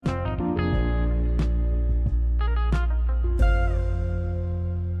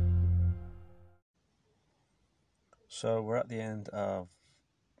So we're at the end of,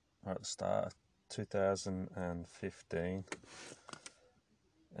 or at the start of 2015,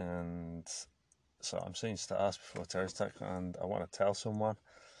 and so I'm seeing stars before terrorist attack, and I want to tell someone.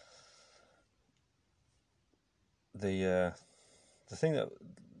 The thing that,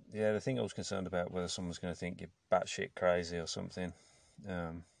 the thing I was concerned about, whether someone's going to think you're batshit crazy or something,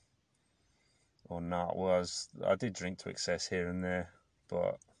 or not, was I did drink to excess here and there,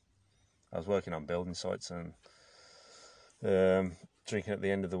 but I was working on building sites, and drinking at the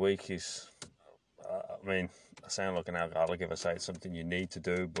end of the week is, I mean, I sound like an alcoholic if I say it's something you need to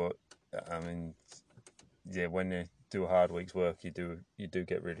do, but I mean, yeah, when you do a hard week's work, you do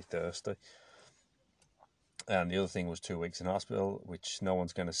get really thirsty. And the other thing was 2 weeks in hospital, which no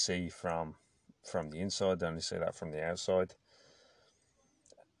one's going to see from the inside. They only see that from the outside.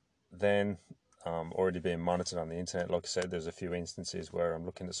 Then already being monitored on the internet. Like I said, there's a few instances where I'm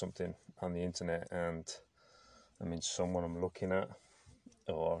looking at something on the internet, and I mean, someone I'm looking at,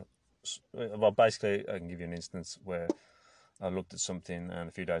 or well, basically, I can give you an instance where I looked at something, and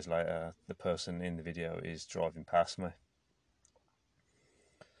a few days later, the person in the video is driving past me.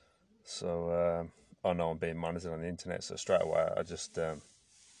 So I know I'm being monitored on the internet, so straight away I just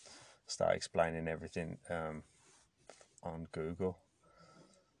start explaining everything on Google.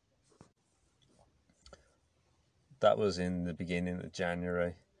 That was in the beginning of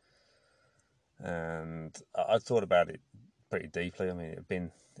January, and I thought about it pretty deeply. I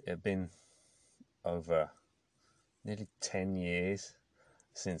mean, it had been over nearly 10 years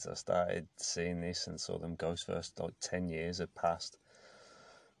since I started seeing this and saw them ghosts first. Like 10 years had passed.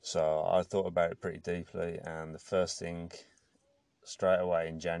 So I thought about it pretty deeply, and the first thing straight away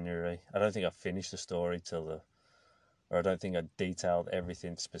in January, I don't think I finished the story or I don't think I detailed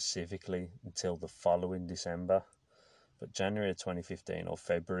everything specifically until the following December. But January of 2015 or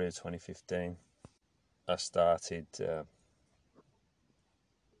February of 2015, I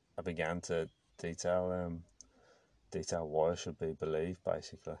began to detail why I should be believed,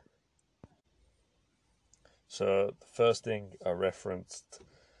 basically. So the first thing I referenced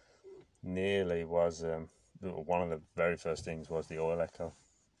nearly was one of the very first things was the oil echo.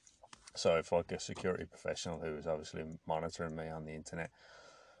 So if like a security professional who was obviously monitoring me on the internet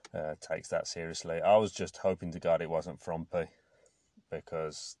takes that seriously, I was just hoping to God it wasn't Frumpy,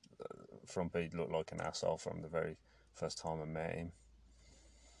 because Frumpy looked like an asshole from the very first time I met him.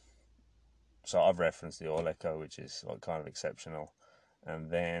 So I've referenced the oil echo, which is like kind of exceptional, and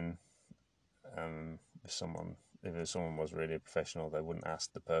then if someone was really a professional, they wouldn't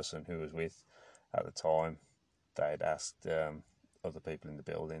ask the person who was with at the time. They'd asked other people in the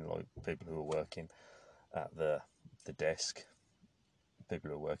building, like people who were working at the desk, people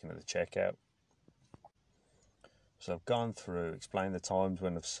who were working at the checkout. So I've gone through, explained the times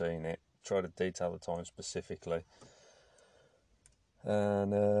when I've seen it, tried to detail the times specifically,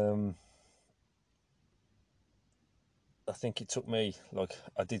 and I think it took me, like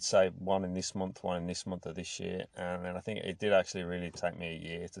I did say, one in this month of this year, and then I think it did actually really take me a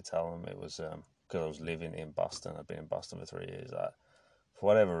year to tell them it was because I was living in Boston. I'd been in Boston for 3 years. For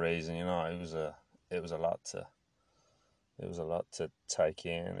whatever reason, it was a lot to take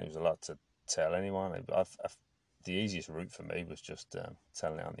in. It was a lot to tell anyone. The easiest route for me was just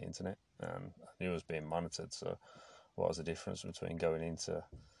telling it on the internet, and I knew I was being monitored. So, what was the difference between going into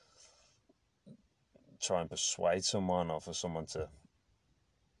try and persuade someone, or for someone to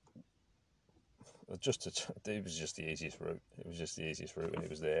it was just the easiest route. It was just the easiest route, and it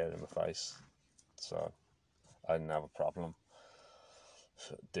was there in my face. So I didn't have a problem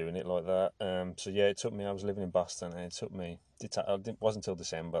doing it like that. So yeah, it took me. I was living in Boston, and it took me. It wasn't until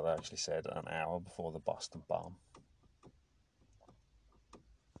December, they actually said, an hour before the Boston bomb.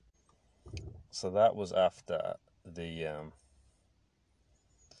 So that was after the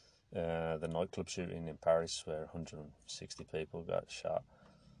nightclub shooting in Paris, where 160 people got shot.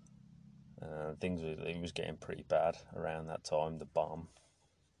 It was getting pretty bad around that time. The bomb.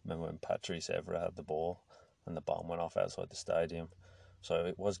 Remember when Patrice Evra had the ball and the bomb went off outside the stadium? So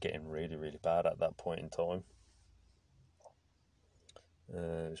it was getting really, really bad at that point in time.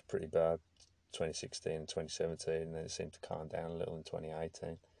 It was pretty bad 2016 and 2017, and then it seemed to calm down a little in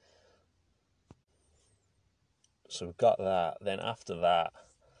 2018. So we've got that. Then after that,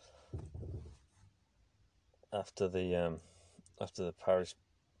 after the Paris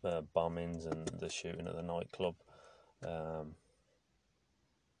bombings and the shooting at the nightclub,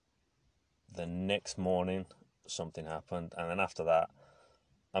 the next morning something happened, and then after that,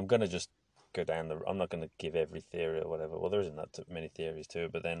 I'm gonna just go down I'm not gonna give every theory or whatever. Well, there isn't that many theories to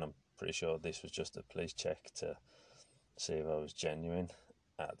it, but then I'm pretty sure this was just a police check to see if I was genuine.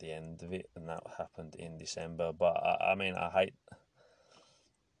 at the end of it, and that happened in December. But I mean, I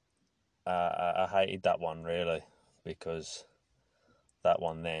hated that one really, because that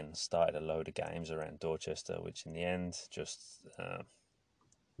one then started a load of games around Dorchester, which in the end just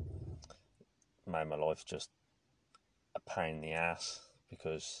made my life just a pain in the ass,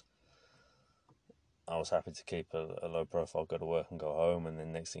 because I was happy to keep a low profile, go to work and go home, and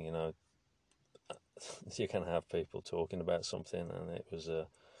then next thing you know, you're going to have people talking about something, and it was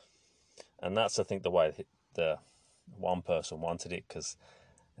and that's, I think, the way the one person wanted it, because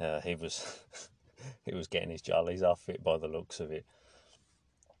he was he was getting his jollies off it by the looks of it.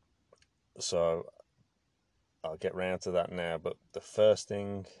 So I'll get round to that now, but the first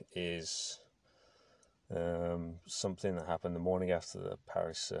thing is something that happened the morning after the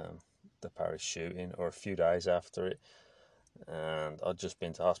Paris shooting, or a few days after it. And I'd just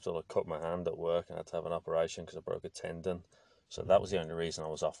been to hospital. I cut my hand at work and I had to have an operation because I broke a tendon. So that was the only reason I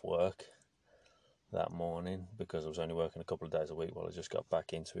was off work that morning, because I was only working a couple of days a week while I just got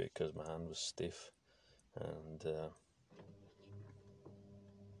back into it because my hand was stiff. And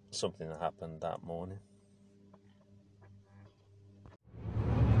something that happened that morning.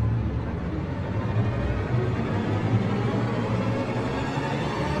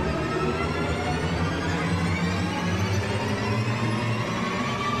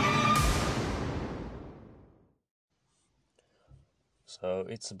 So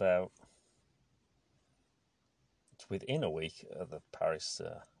it's within a week of the Paris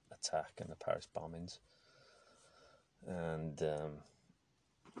attack and the Paris bombings. And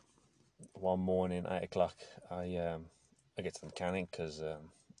one morning, 8 o'clock, I get to the mechanic because I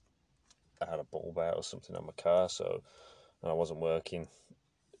had a bulb out or something on my car, so, and I wasn't working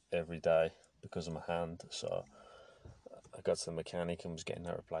every day because of my hand. So I got to the mechanic and was getting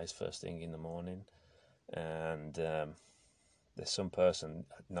that replaced first thing in the morning. And there's some person,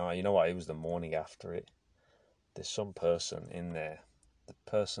 no, you know what, it was the morning after it. There's some person in there, the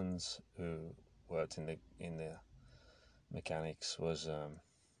persons who worked in the mechanics was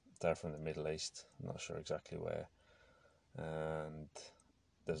they're from the Middle East. I'm not sure exactly where. And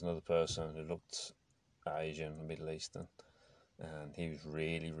there's another person who looked Asian, Middle Eastern, and he was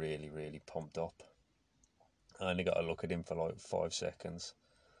really, really, really pumped up. I only got a look at him for like 5 seconds.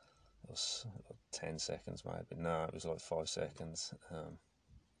 It was 10 seconds maybe. No, it was like 5 seconds.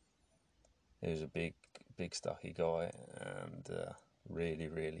 He was a big, stocky guy, and really,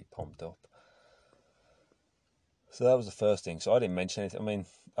 really pumped up. So that was the first thing. So I didn't mention it. I mean,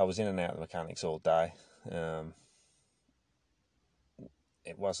 I was in and out of the mechanics all day.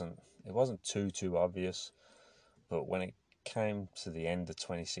 It wasn't too obvious, but when it came to the end of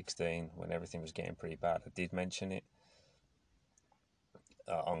 2016, when everything was getting pretty bad, I did mention it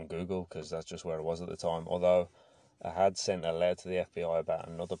on Google, because that's just where I was at the time. Although I had sent a letter to the FBI about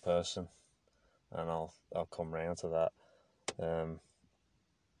another person, and I'll come round to that.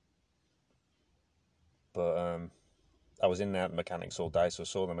 But I was in and out of mechanics all day, so I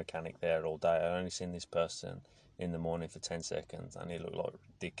saw the mechanic there all day. I only seen this person in the morning for 10 seconds, and he looked like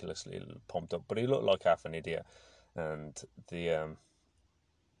ridiculously pumped up, but he looked like half an idiot. And the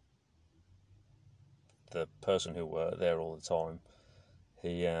person who worked there all the time,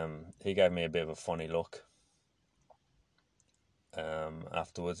 he gave me a bit of a funny look.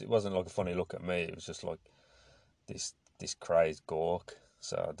 Afterwards, it wasn't like a funny look at me. It was just like this crazed gawk.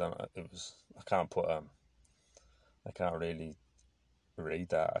 So I don't know. It was, I can't really read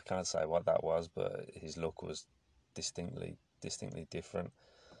that. I can't say what that was, but his look was distinctly different.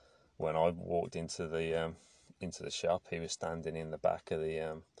 When I walked into the shop, he was standing in the back of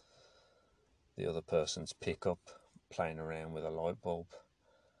the other person's pickup, playing around with a light bulb.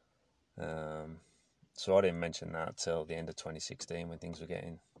 So I didn't mention that till the end of 2016, when things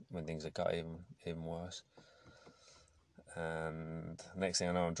had got even worse. And next thing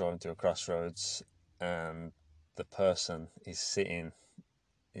I know, I'm driving through a crossroads, and the person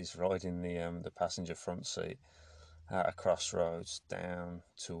is riding the passenger front seat at a crossroads down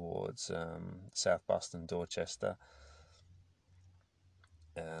towards South Boston, Dorchester,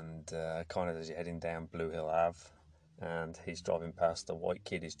 and kind of as you're heading down Blue Hill Ave, and he's driving past. A white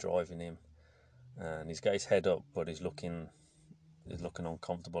kid is driving him, and he's got his head up, but he's looking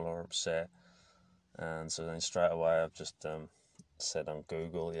uncomfortable or upset. And so then straight away, I've just said on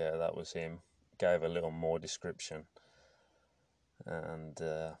Google, yeah, that was him. Gave a little more description, and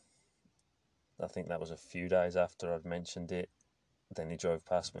I think that was a few days after I'd mentioned it. Then he drove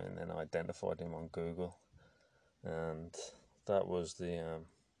past me, and then I identified him on Google, and that was the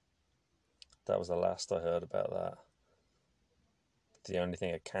last I heard about that. The only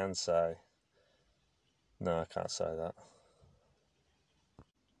thing I can say, no, I can't say that.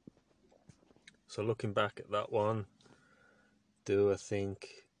 So looking back at that one, do I think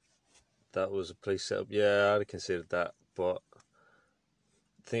that was a police setup? Yeah, I'd have considered that, but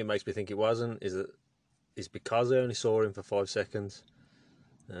the thing that makes me think it wasn't is because I only saw him for 5 seconds.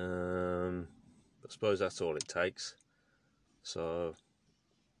 I suppose that's all it takes. So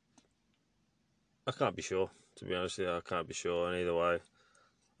I can't be sure, to be honest with you. I can't be sure, and either way,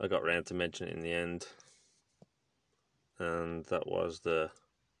 I got round to mention it in the end, and that was the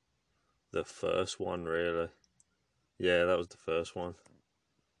first one, really. Yeah, that was the first one.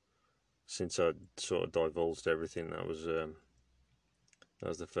 Since I sort of divulged everything, that was the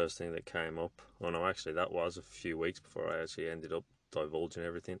first thing that came up. Oh no, actually, that was a few weeks before I actually ended up divulging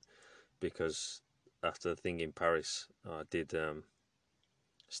everything, because after the thing in Paris, I did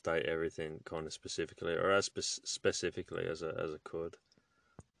state everything kind of specifically, or as specifically as I could.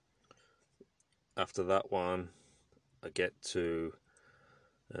 After that one, I get to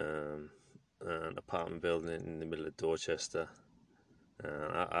an apartment building in the middle of Dorchester.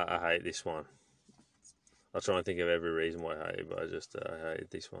 I hate this one. I'll try and think of every reason why I hate it, but I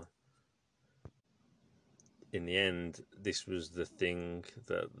hated this one. In the end, this was the thing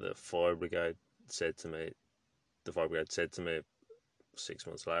that the fire brigade said to me. The fire brigade said to me 6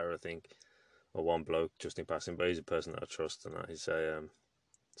 months later, I think, or one bloke just in passing, but he's a person that I trust, and that he said,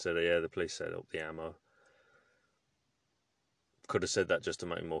 yeah, the police set up the ammo. Could have said that just to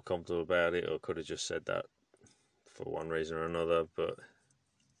make me more comfortable about it, or could have just said that for one reason or another, but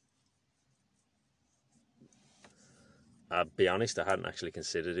I'll be honest, I hadn't actually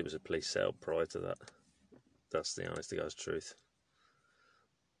considered it was a police setup prior to that. That's the honest to God's truth.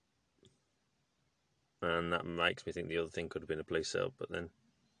 And that makes me think the other thing could have been a police setup, but then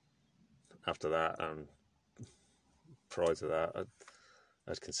after that and prior to that,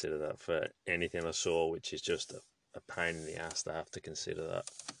 I'd consider that for anything I saw, which is just a pain in the ass to have to consider that.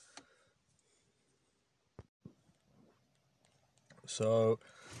 So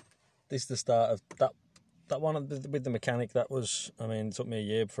this is the start of that one with the mechanic. That was, I mean, it took me a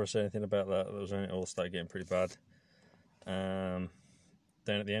year before I said anything about that. That was when it all started getting pretty bad. Then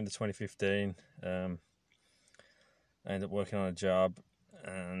at the end of 2015, I ended up working on a job,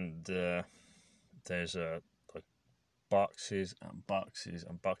 and there's like boxes and boxes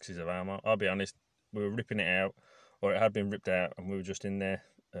and boxes of ammo. I'll be honest, we were ripping it out, or it had been ripped out, and we were just in there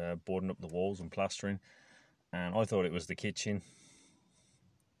boarding up the walls and plastering. And I thought it was the kitchen,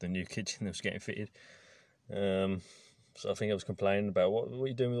 the new kitchen that was getting fitted. So I think I was complaining about what are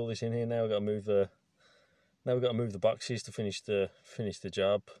you doing with all this in here now? We've got to move the boxes to finish the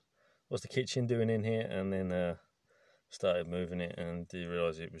job. What's the kitchen doing in here? And then started moving it, and you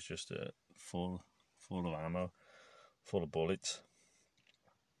realise it was just full of ammo, full of bullets.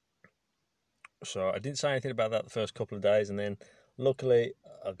 So I didn't say anything about that the first couple of days, and then luckily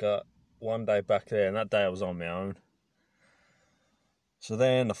I got one day back there, and that day I was on my own. So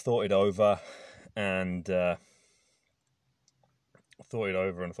then I thought it over, and I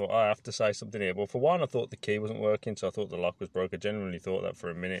thought, I have to say something here. Well, for one, I thought the key wasn't working, so I thought the lock was broken. I genuinely thought that for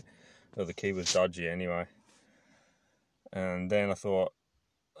a minute, that the key was dodgy anyway. And then I thought,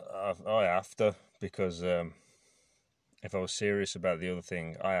 I have to, because if I was serious about the other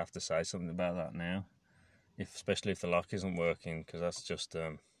thing, I have to say something about that now, especially if the lock isn't working, because that's just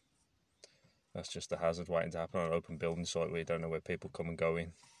a hazard waiting to happen on an open building site where you don't know where people come and go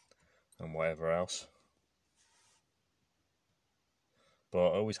in and whatever else.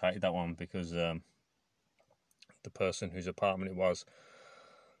 But I always hated that one because the person whose apartment it was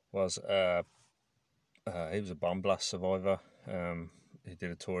he was a bomb blast survivor. He did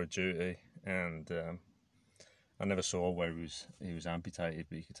a tour of duty, and I never saw where he was amputated,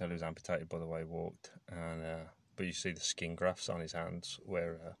 but you could tell he was amputated by the way he walked. And but you see the skin grafts on his hands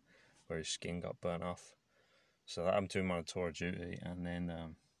where his skin got burnt off. So that happened to him on a tour of duty, and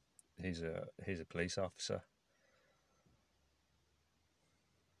then he's a police officer.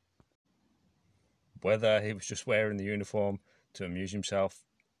 Whether he was just wearing the uniform to amuse himself,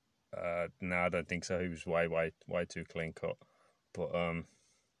 no, I don't think so. He was way too clean cut. But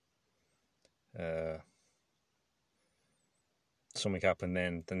something happened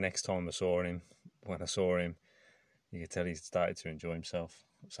then. The next time when I saw him, you could tell he started to enjoy himself.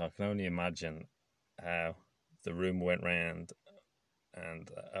 So I can only imagine how the room went round and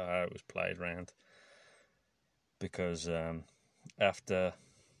how it was played round. Because after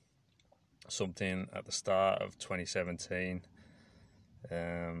something at the start of 2017,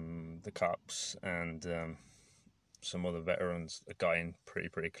 the cops and some other veterans got in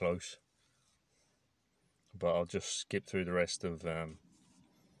pretty close. But I'll just skip through the rest of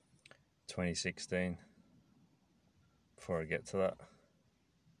 2016 before I get to that.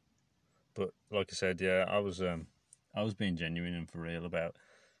 But like I said, yeah, I was being genuine and for real about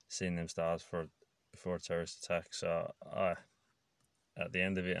seeing them stars before a terrorist attack. So at the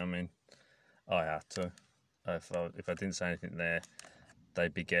end of it, I mean, I had to. If I didn't say anything there,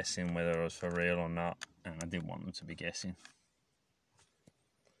 they'd be guessing whether I was for real or not, and I didn't want them to be guessing.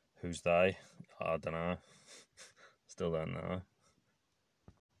 Who's they? I don't know. Still don't know.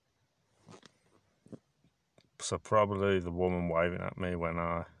 So probably the woman waving at me when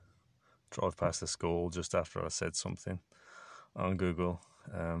I drove past the school just after I said something on Google.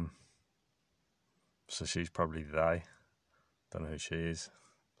 So she's probably they. Don't know who she is.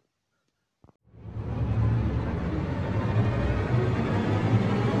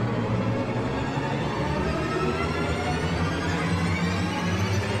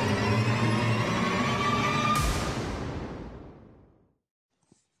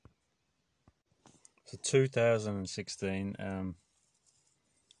 So 2016,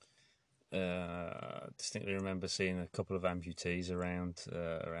 distinctly remember seeing a couple of amputees around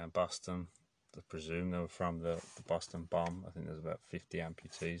Boston. I presume they were from the Boston bomb. I think there's about 50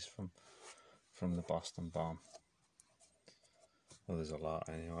 amputees from the Boston bomb. Well, there's a lot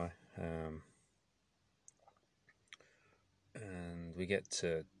anyway. And we get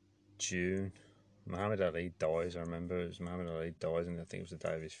to June. Muhammad Ali dies. I remember it was Muhammad Ali dies, and I think it was the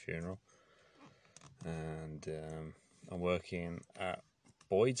day of his funeral. And I'm working at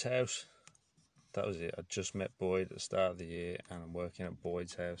Boyd's house. That was it. I just met Boyd at the start of the year, and I'm working at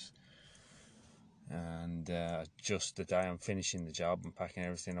Boyd's house. And just the day I'm finishing the job, I'm packing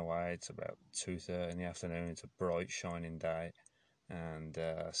everything away. It's about 2:30 in the afternoon. It's a bright, shining day, and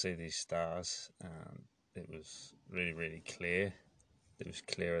I see these stars, and it was really, really clear. It was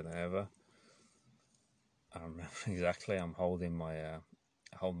clearer than ever. I remember exactly. I'm holding my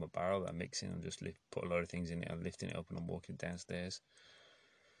barrel that I'm mixing. I'm just put a lot of things in it. I'm lifting it up, and I'm walking downstairs,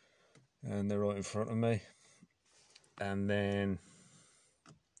 and they're right in front of me. And then,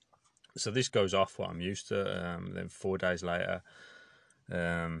 so this goes off what I'm used to. Then 4 days later,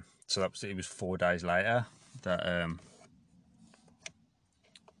 so it was 4 days later that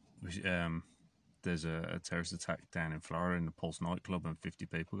there's a terrorist attack down in Florida in the Pulse nightclub, and 50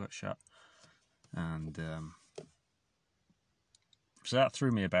 people got shot. And so that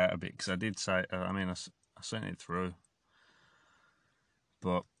threw me about a bit, because I did say, I sent it through,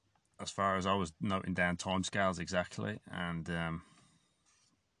 but as far as I was noting down timescales exactly, and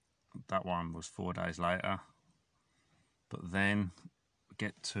that one was 4 days later. But then we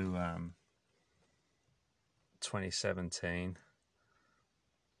get to 2017,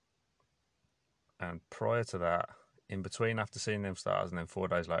 and prior to that, in between, after seeing them stars, and then 4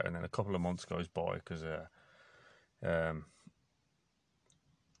 days later, and then a couple of months goes by, because I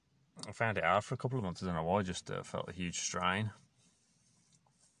found it hard for a couple of months. I don't know why. I just felt a huge strain.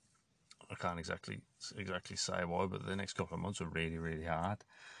 I can't exactly say why, but the next couple of months were really, really hard.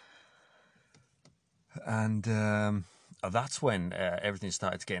 And that's when everything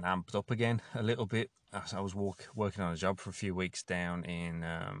started getting amped up again a little bit. I was working on a job for a few weeks down in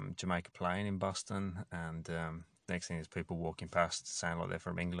Jamaica Plain in Boston, and next thing is people walking past, sound like they're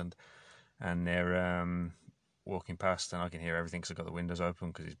from England, and they're walking past, and I can hear everything because I've got the windows open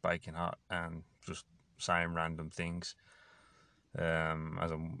because it's baking hot, and just saying random things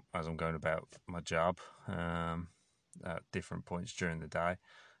as I'm going about my job at different points during the day.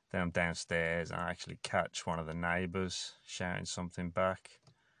 Then I'm downstairs, and I actually catch one of the neighbours shouting something back,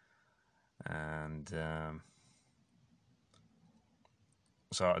 and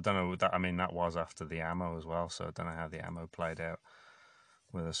so I don't know that. I mean, that was after the ammo as well, so I don't know how the ammo played out.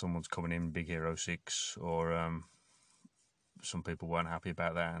 Whether someone's coming in Big Hero 6, or some people weren't happy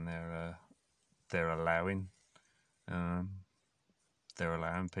about that, and they're allowing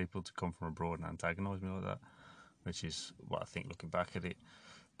people to come from abroad and antagonise me like that, which is what I think looking back at it.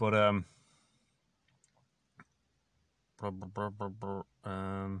 But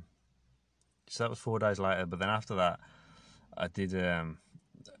so that was 4 days later. But then after that, I did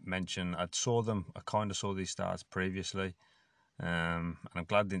mention I kind of saw these stars previously, and I'm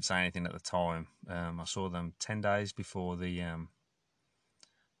glad I didn't say anything at the time. I saw them 10 days before the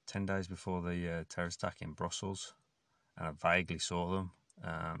terrorist attack in Brussels, and I vaguely saw them,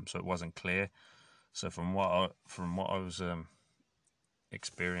 so it wasn't clear. So from what I was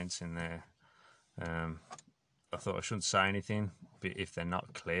experiencing there, I thought I shouldn't say anything if they're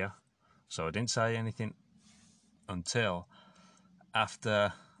not clear. So I didn't say anything until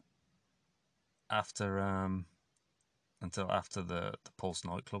after the Pulse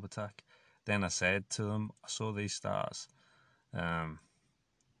nightclub attack. Then I said to them, I saw these stars 10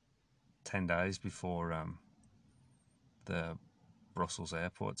 days before the Brussels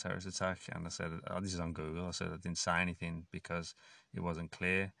airport terrorist attack, and I said, this is on Google. I said I didn't say anything because it wasn't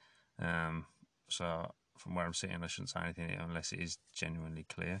clear. So from where I'm sitting, I shouldn't say anything unless it is genuinely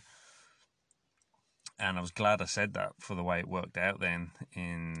clear. And I was glad I said that for the way it worked out then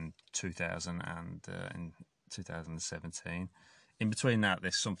in 2017. In between that,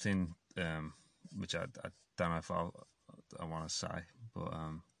 there's something which I don't know if I want to say, but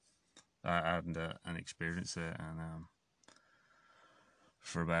I had an experience there, and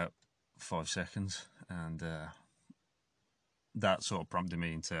for about 5 seconds, and that sort of prompted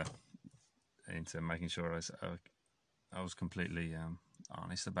me into making sure I was completely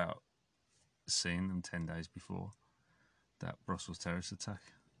honest about seeing them 10 days before that Brussels terrorist attack.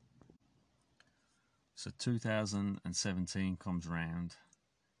 So 2017 comes round,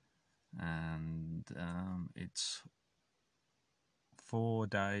 and it's 4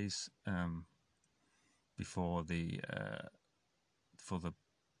 days before the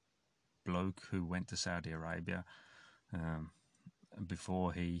bloke who went to Saudi Arabia,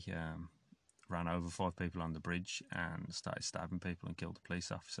 before he ran over 5 people on the bridge and started stabbing people and killed a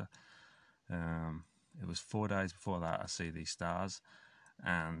police officer. It was 4 days before that I see these stars,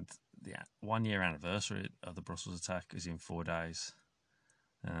 and the 1 year anniversary of the Brussels attack is in 4 days.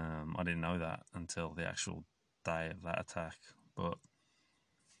 I didn't know that until the actual day of that attack, but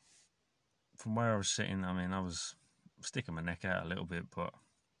from where I was sitting, I mean, I was sticking my neck out a little bit, but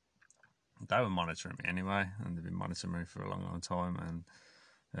they were monitoring me anyway, and they've been monitoring me for a long, long time, and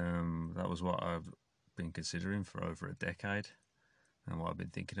that was what I've been considering for over a decade, and what I've been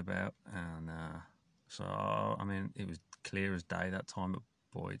thinking about, and so I mean, it was clear as day that time at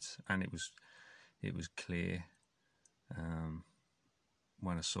Boyd's, and it was clear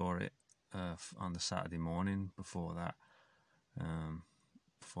when I saw it on the Saturday morning before that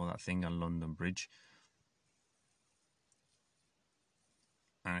thing on London Bridge.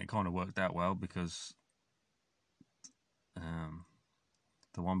 And it kind of worked out well because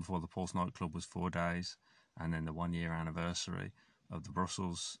the one before the Pulse nightclub was 4 days, and then the 1 year anniversary of the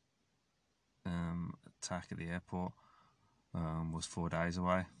Brussels attack at the airport was 4 days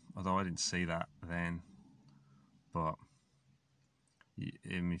away. Although I didn't see that then, but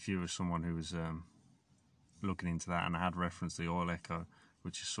if you were someone who was looking into that, and I had referenced the oil echo,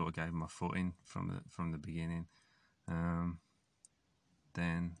 which just sort of gave my footing from the beginning,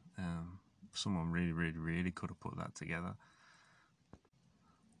 then someone really, really, really could have put that together.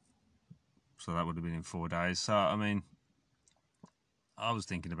 So that would have been in 4 days. So I mean, I was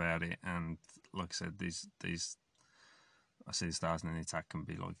thinking about it, and like I said, these I see the stars in the attack can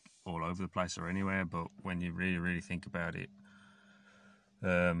be like all over the place or anywhere, but when you really, really think about it,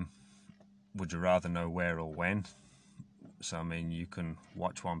 would you rather know where or when? So I mean, you can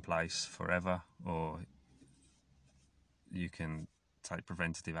watch one place forever, or you can take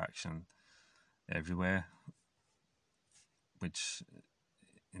preventative action everywhere, which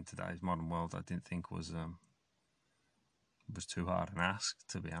in today's modern world I didn't think was too hard an ask,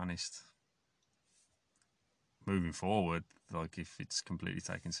 to be honest. Moving forward, like if it's completely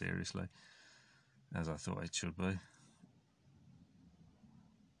taken seriously, as I thought it should be.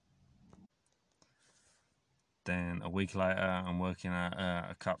 Then a week later, I'm working at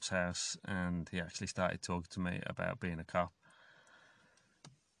a cop's house, and he actually started talking to me about being a cop.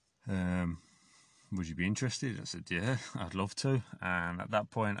 Would you be interested? I said, yeah, I'd love to. And at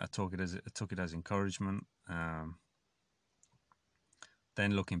that point, I took it as encouragement.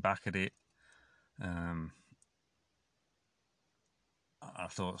 Then looking back at it, I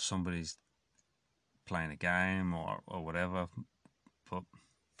thought somebody's playing a game or whatever, but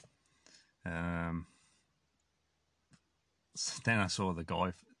so then I saw the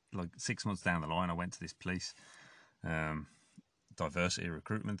guy, like 6 months down the line, I went to this police diversity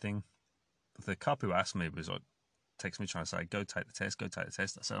recruitment thing. The cop who asked me was like, texted me trying to say, go take the test. I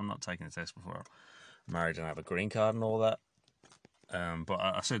said, I'm not taking the test before I'm married and have a green card and all that. But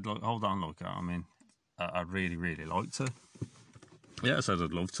I said, look, hold on, look, I mean, I'd really, really like to. Yeah, I said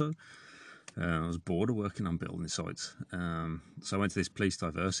I'd love to. I was bored of working on building sites. So I went to this police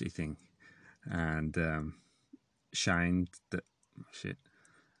diversity thing, and Shane, the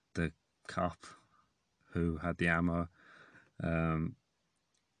cop who had the ammo, when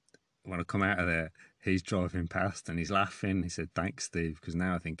I come out of there, he's driving past and he's laughing. He said, thanks, Steve, because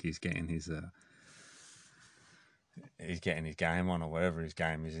now I think he's getting his game on, or whatever his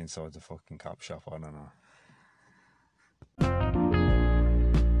game is inside the fucking cop shop. I don't know.